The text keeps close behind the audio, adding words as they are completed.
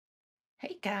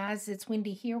Guys, it's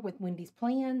Wendy here with Wendy's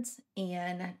Plans,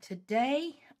 and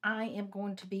today I am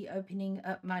going to be opening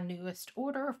up my newest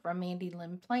order from Mandy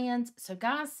Lynne Plans. So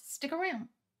guys, stick around.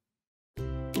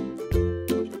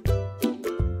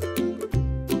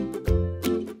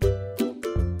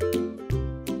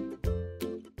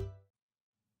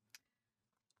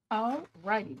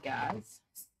 Alrighty guys,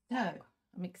 so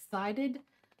I'm excited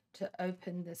to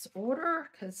open this order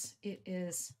because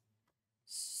it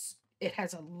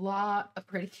has a lot of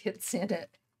pretty kits in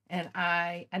it, and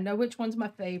I know which one's my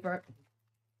favorite,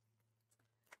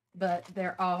 but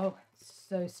they're all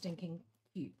so stinking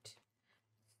cute.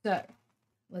 So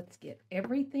let's get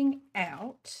everything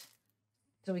out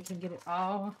so we can get it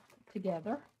all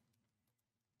together.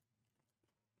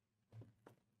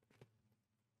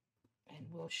 And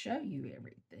we'll show you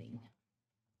everything.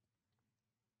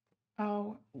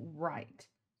 All right.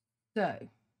 So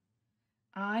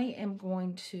I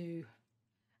want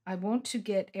to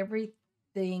get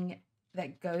everything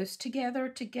that goes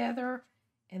together,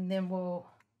 and then we'll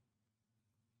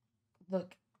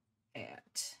look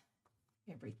at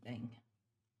everything.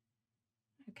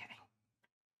 Okay.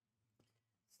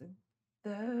 So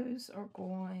those are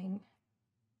going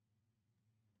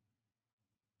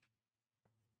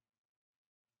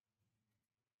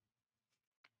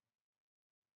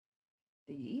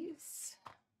these.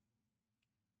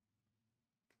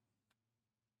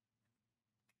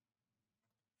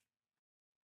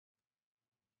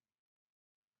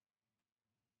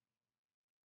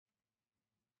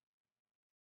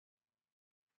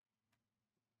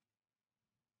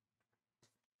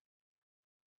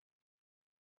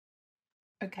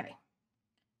 Okay,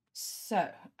 so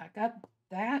I got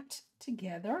that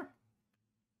together.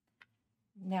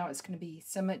 Now it's going to be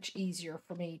so much easier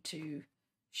for me to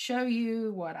show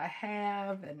you what I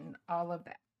have and all of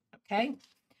that. Okay,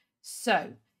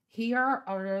 so here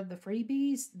are the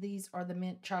freebies. These are the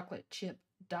mint chocolate chip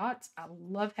dots. I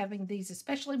love having these,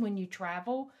 especially when you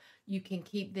travel. You can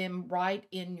keep them right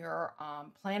in your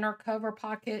planner cover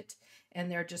pocket,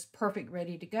 and they're just perfect,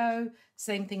 ready to go.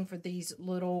 Same thing for these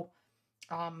little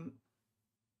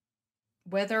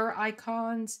weather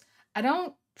icons. I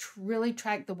don't really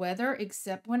track the weather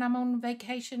except when I'm on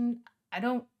vacation. I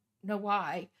don't know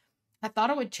why. I thought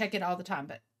I would check it all the time,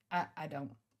 but I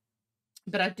don't.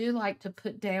 But I do like to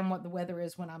put down what the weather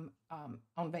is when I'm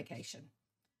on vacation.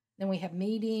 Then we have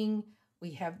meeting.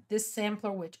 We have this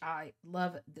sampler, which I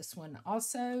love this one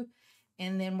also.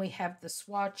 And then we have the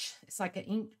swatch. It's like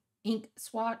an ink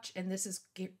swatch, and this is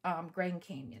Grand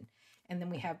Canyon. And then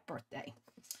we have birthday.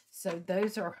 So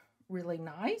those are really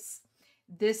nice.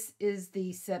 This is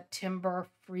the September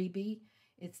freebie.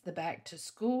 It's the back to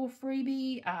school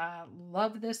freebie. I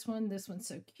love this one. This one's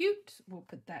so cute. We'll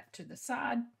put that to the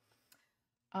side.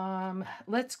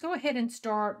 Let's go ahead and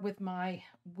start with my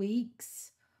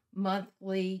week's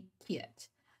monthly kit.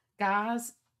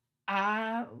 Guys,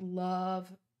 I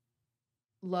love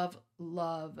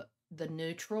the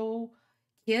neutral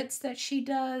kits that she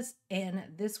does, and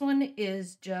this one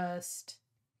is just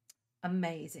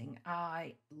amazing.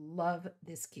 I love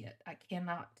this kit. I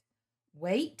cannot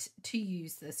wait to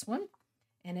use this one.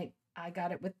 And I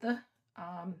got it with the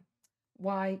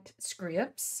white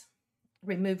scripts,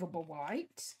 removable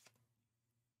white.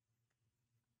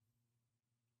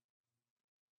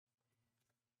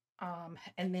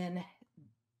 And then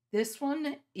this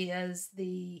one is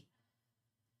the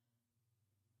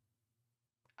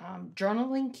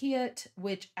journaling kit,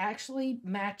 which actually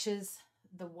matches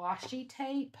the washi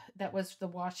tape. That was the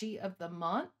washi of the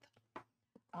month.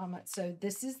 So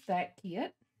this is that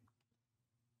kit.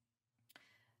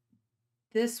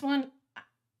 This one,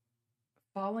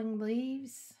 Falling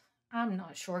Leaves. I'm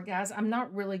not sure, guys. I'm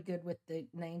not really good with the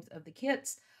names of the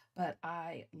kits, but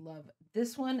I love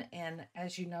this one. And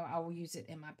as you know, I will use it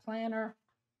in my planner.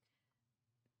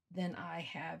 Then I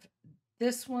have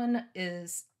this one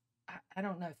is, I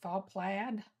don't know, fall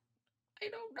plaid. I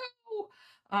don't know.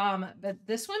 But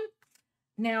this one,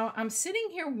 now I'm sitting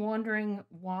here wondering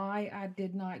why I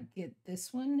did not get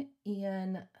this one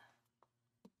in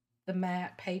the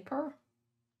matte paper.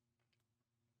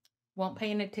 Won't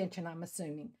paying attention, I'm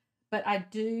assuming. But I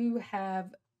do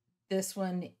have this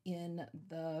one in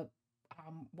the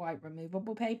white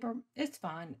removable paper. It's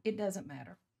fine. It doesn't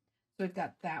matter. So we've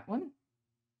got that one.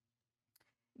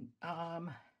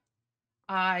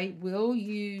 I will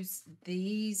use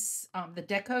these, the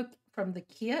deco from the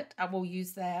kit. I will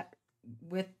use that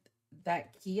with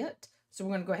that kit. So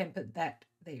we're going to go ahead and put that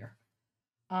there.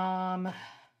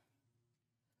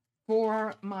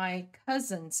 For my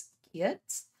cousin's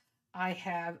kits, I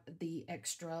have the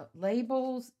extra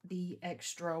labels, the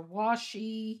extra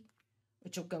washi,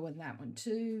 which will go in that one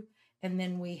too. And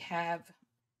then we have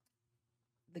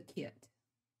the kit.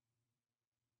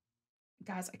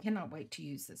 Guys, I cannot wait to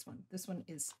use this one. This one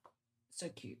is so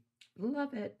cute.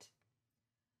 Love it.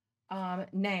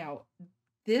 Now,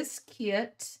 this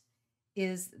kit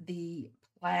is the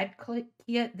plaid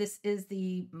kit. This is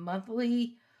the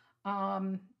monthly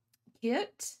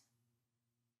kit.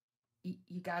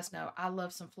 You guys know I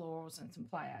love some florals and some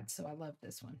plaids, so I love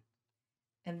this one.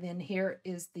 And then here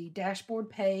is the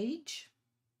dashboard page.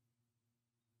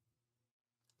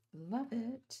 Love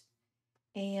it.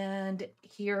 And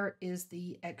here is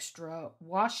the extra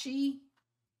washi,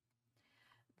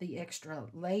 the extra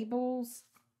labels,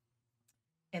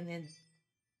 and then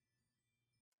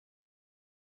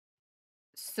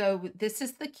so this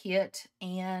is the kit.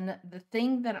 And the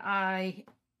thing that I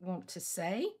want to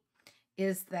say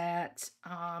is that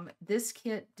this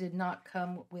kit did not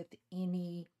come with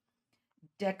any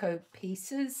deco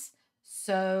pieces.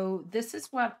 So this is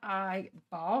what I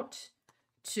bought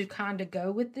to kind of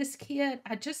go with this kit.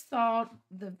 I just thought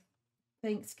the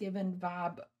Thanksgiving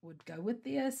vibe would go with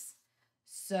this.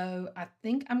 So I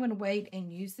think I'm going to wait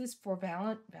and use this for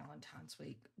Valentine's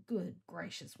week. Good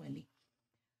gracious, Wendy.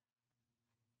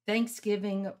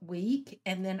 Thanksgiving week,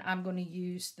 and then I'm going to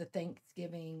use the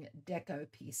Thanksgiving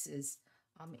deco pieces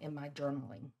in my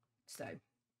journaling. So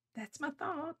that's my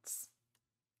thoughts.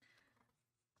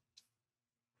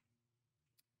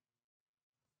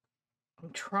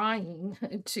 I'm trying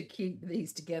to keep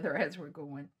these together as we're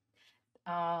going.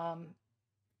 So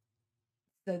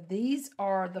these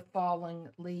are the falling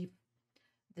leaf,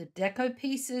 the deco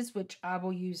pieces, which I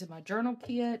will use in my journal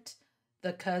kit,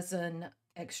 the cousin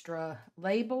extra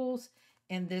labels,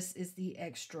 and this is the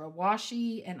extra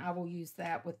washi, and I will use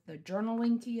that with the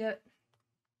journaling kit.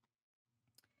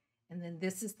 And then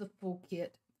this is the full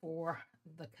kit for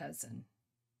the cousin.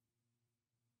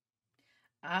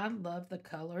 I love the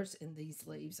colors in these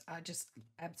leaves. I just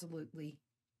absolutely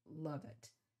love it.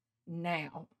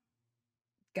 Now,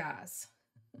 guys,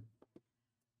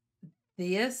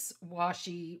 this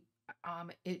washi,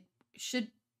 it should,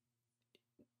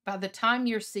 by the time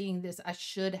you're seeing this, I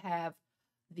should have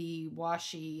the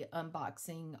washi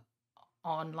unboxing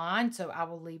online, so I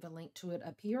will leave a link to it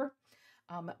up here.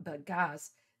 But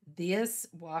guys, this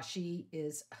washi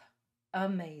is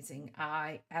amazing.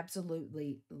 I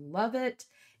absolutely love it,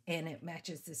 and it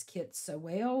matches this kit so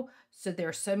well. So there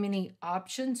are so many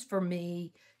options for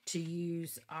me to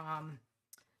use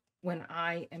when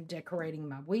I am decorating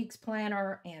my week's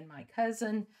planner and my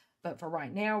cousin. But for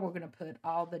right now, we're going to put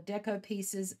all the deco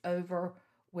pieces over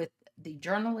with the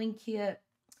journaling kit.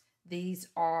 These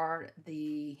are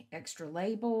the extra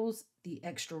labels, the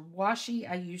extra washi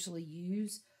I usually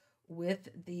use with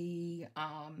the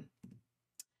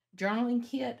journaling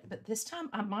kit, but this time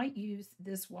I might use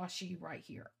this washi right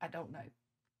here. I don't know.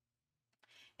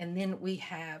 And then we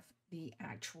have the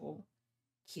actual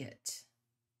kit.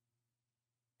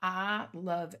 I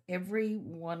love every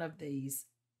one of these.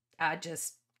 I do.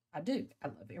 I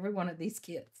love every one of these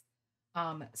kits.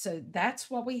 So that's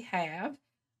what we have.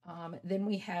 Then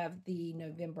we have the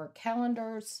November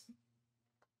calendars.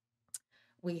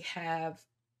 We have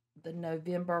the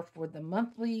November for the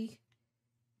monthly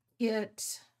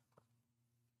kit.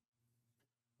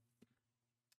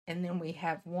 And then we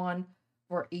have one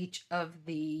for each of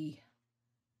the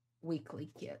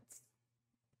weekly kits.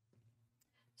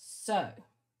 So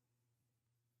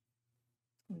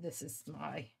this is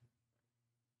my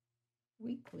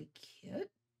weekly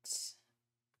kit,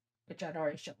 which I'd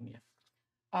already shown you.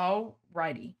 All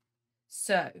righty.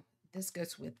 So this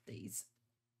goes with these.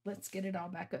 Let's get it all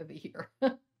back over here.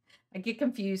 I get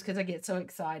confused because I get so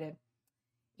excited.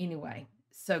 Anyway,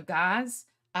 so guys,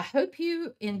 I hope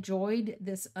you enjoyed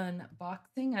this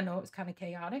unboxing. I know it was kind of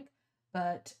chaotic,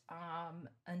 but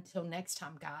until next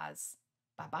time, guys,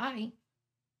 bye-bye.